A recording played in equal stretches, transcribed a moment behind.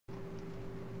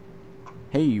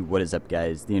Hey, what is up,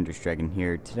 guys? TheEnderArmy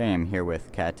here. Today I'm here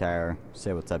with Catar.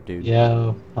 Say what's up, dude.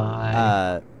 Yo, hi.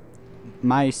 Uh,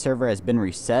 my server has been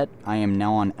reset. I am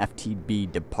now on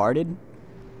FTB Departed.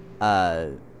 Uh,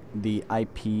 the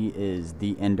IP is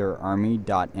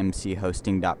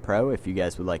TheEnderArmy.mchosting.pro if you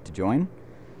guys would like to join.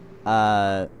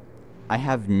 I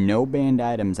have no banned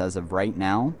items as of right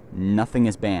now. Nothing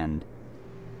is banned.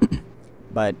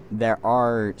 But there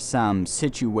are some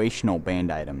situational banned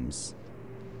items.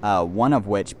 One of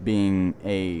which being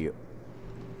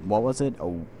what was it?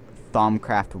 A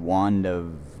Thaumcraft wand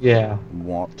of Yeah,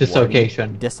 warding?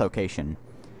 dislocation. Dislocation.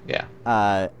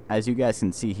 Yeah. As you guys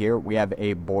can see here, we have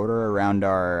a border around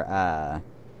our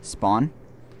spawn.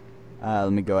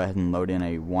 Let me go ahead and load in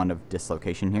a wand of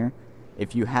dislocation here.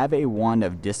 If you have a wand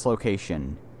of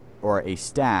dislocation or a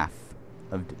staff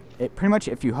of it, pretty much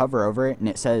if you hover over it and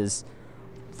it says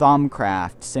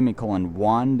Thaumcraft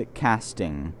wand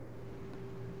casting.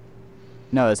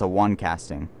 No, it's a wand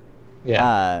casting.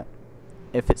 Yeah.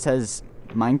 If it says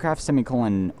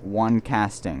Minecraft wand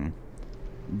casting,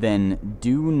 then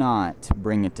do not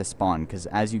bring it to spawn, because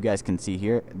as you guys can see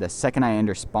here, the second I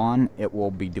enter spawn, it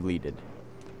will be deleted.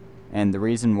 And the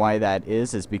reason why that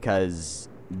is because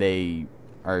they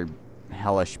are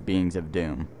hellish beings of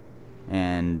doom.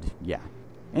 And yeah.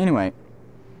 Anyway,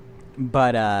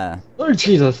 but Oh,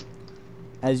 Jesus.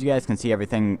 as you guys can see,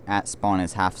 everything at spawn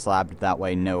is half slabbed. That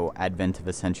way no Advent of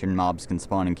Ascension mobs can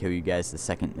spawn and kill you guys the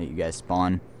second that you guys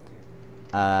spawn.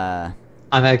 I'm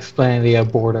explaining the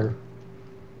border.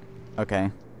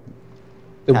 Okay.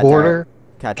 The border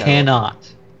Catar.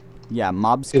 cannot. Yeah,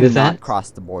 mobs To the cannot vent? cross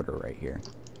the border right here.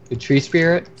 The tree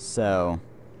spirit So...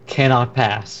 cannot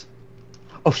pass.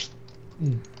 Oh,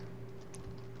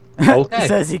 He okay.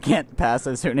 says he can't pass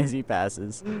as soon as he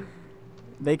passes.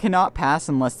 They cannot pass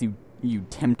unless you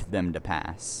tempt them to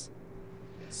pass.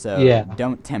 So Yeah.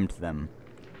 don't tempt them.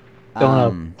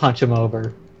 Don't punch him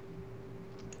over.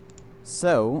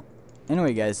 So,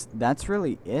 anyway, guys, that's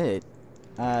really it.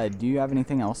 Do you have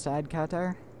anything else to add,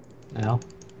 Qatar? No.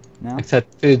 No?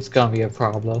 Except food's gonna be a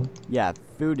problem. Yeah,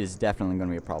 food is definitely going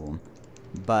to be a problem.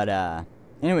 But,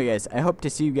 anyway, guys, I hope to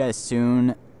see you guys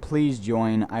soon. Please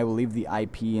join. I will leave the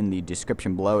IP in the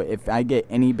description below. If I get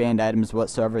any banned items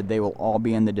whatsoever, they will all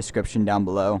be in the description down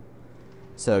below.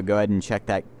 So go ahead and check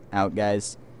that out,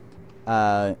 guys.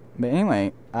 But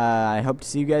anyway, I hope to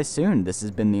see you guys soon. This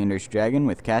has been the Ender's Dragon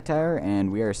with Qatar,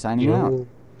 and we are signing out.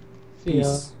 See ya.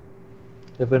 Peace.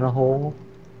 Live in a hole.